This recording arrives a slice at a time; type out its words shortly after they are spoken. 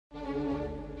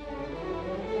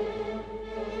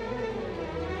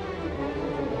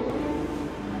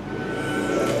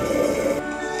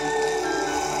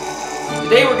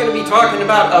talking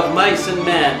about Of Mice and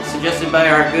Men, suggested by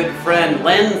our good friend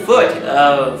Len Foote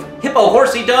of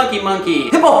Hippohorsey Donkeymonkey.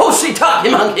 Hippohorsey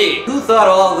Donkeymonkey! Who thought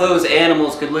all those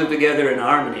animals could live together in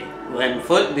harmony? Len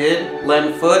Foote did.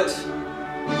 Len Foote,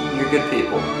 you're good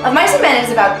people. Of Mice and Men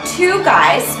is about two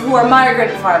guys who are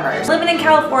migrant farmers. Living in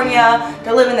California,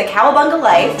 they're living the cowabunga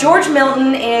life. George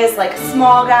Milton is like a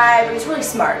small guy, but he's really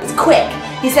smart. He's quick.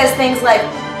 He says things like,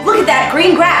 "Look at that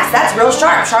green grass, that's real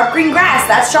sharp. Sharp green grass,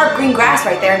 that's sharp green grass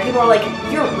right there." And people are like,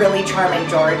 "You're really charming,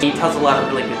 George." He tells a lot of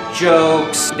really good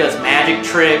jokes. He does magic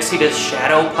tricks. He does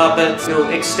shadow puppets.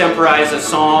 He'll extemporize a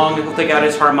song. He'll take out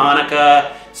his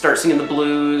harmonica, start singing the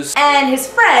blues. And his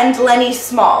friend, Lenny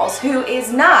Smalls, who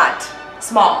is not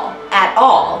small at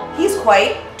all. He's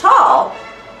quite tall,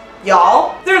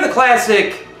 y'all. They're the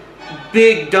classic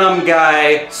big dumb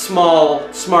guy, small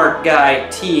smart guy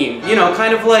team. You know,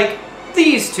 kind of like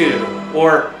these two,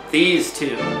 or these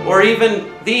two, or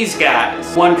even these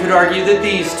guys. One could argue that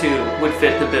these two would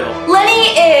fit the bill. Lenny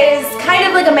is kind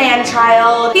of like a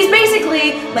man-child. He's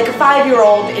basically like a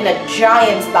 5-year-old in a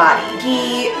giant's body.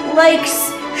 He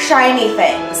likes shiny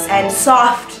things, and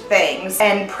soft things,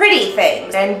 and pretty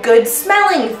things, and good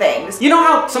smelling things. You know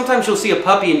how sometimes you'll see a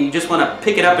puppy and you just want to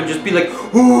pick it up and just be like,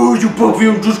 "Oh, you puppy,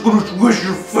 I'm just gonna squish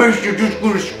your face, you're just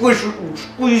gonna squish it and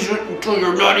squeeze it until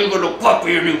you're not even a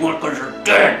puppy anymore because you're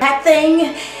dead." That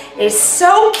thing is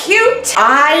so cute.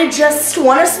 I just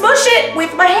want to smush it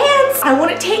with my hands. I want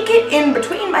to take it in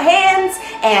between my hands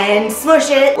and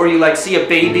smush it. Or you like see a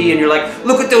baby and you're like,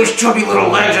 "Look at those chubby little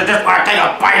legs, I just want to take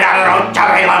a bite out of those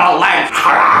chubby little legs."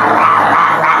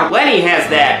 Lenny has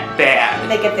that bad.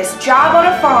 They get this job on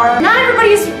a farm. Not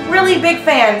everybody's really big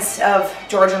fans of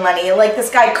George and Lenny, like this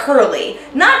guy Curly.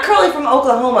 Not Curly from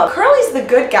Oklahoma. Curly's the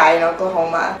good guy in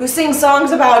Oklahoma who sings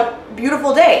songs about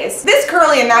beautiful days. This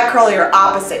Curly and that Curly are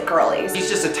opposite Curlys. He's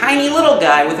just a tiny little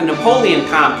guy with a Napoleon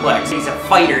complex. He's a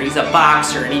fighter, he's a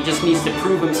boxer, and he just needs to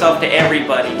prove himself to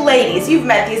everybody. Ladies, you've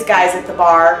met these guys at the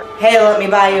bar. "Hey, let me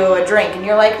buy you a drink." And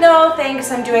you're like, "No,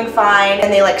 thanks, I'm doing fine."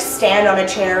 And they like stand on a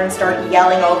chair and start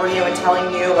yelling over you and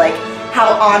telling you like how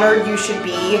honored you should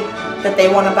be that they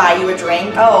want to buy you a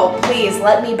drink. "Oh, please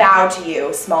let me bow to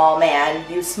you, small man,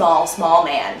 you small, small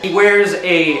man." He wears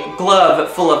a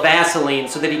glove full of Vaseline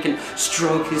so that he can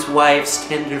stroke his wife's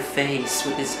tender face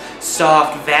with his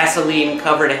soft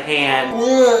Vaseline-covered hand.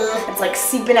 It's like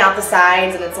seeping out the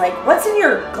sides and it's like, "What's in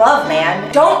your glove, man?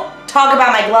 Don't talk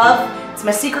about my glove. It's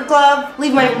my secret glove.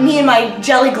 Leave me and my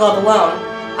jelly glove alone.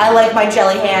 I like my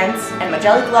jelly hands and my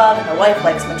jelly glove, and my wife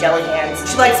likes my jelly hands.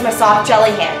 She likes my soft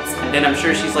jelly hands." And then I'm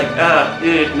sure she's like, "Ugh,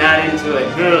 dude, not into it.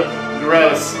 Ugh,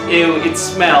 gross. Ew, it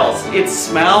smells. It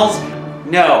smells?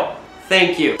 No,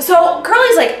 thank you." So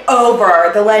Curly's like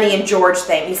over the Lenny and George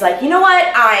thing. He's like, "You know what?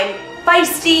 I'm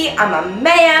feisty, I'm a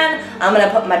man, I'm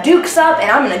gonna put my dukes up and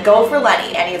I'm gonna go for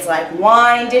Lenny." And he's like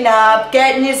winding up,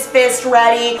 getting his fist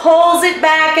ready, pulls it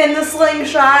back in the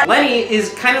slingshot. Lenny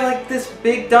is kind of like this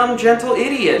big, dumb, gentle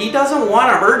idiot. He doesn't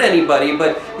want to hurt anybody,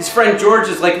 but his friend George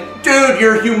is like, "Dude,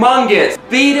 you're humongous.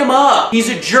 Beat him up. He's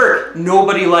a jerk.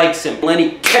 Nobody likes him."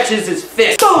 Lenny catches his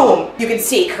fist. Boom! You can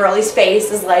see Curly's face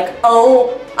is like,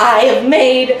 "Oh, I have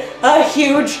made a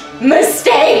huge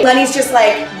mistake." Lenny's just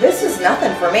like, "This is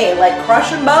nothing for me. Like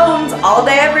crushing bones all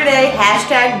day, every day.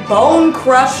 Hashtag bone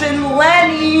crushing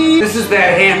Lenny." "This is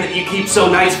that hand that you keep so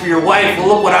nice for your wife. Well,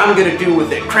 look what I'm gonna do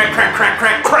with it. Crack, crack, crack,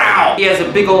 crack, crow." He has a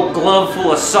big old glove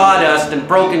full of sawdust and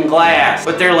broken glass.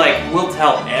 But they're like, "We'll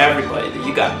tell everybody that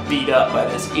you got beat up by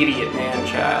this idiot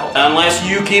man-child. Unless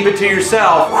you keep it to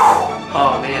yourself."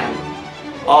 Oh, man.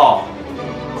 Oh,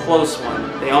 close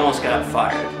one. They almost got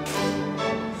fired.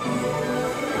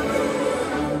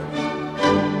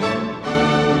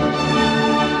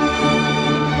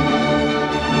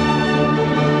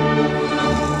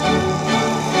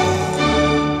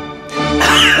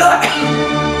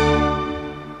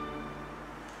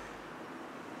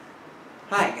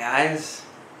 Hi, guys.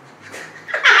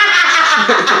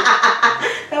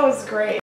 That was great.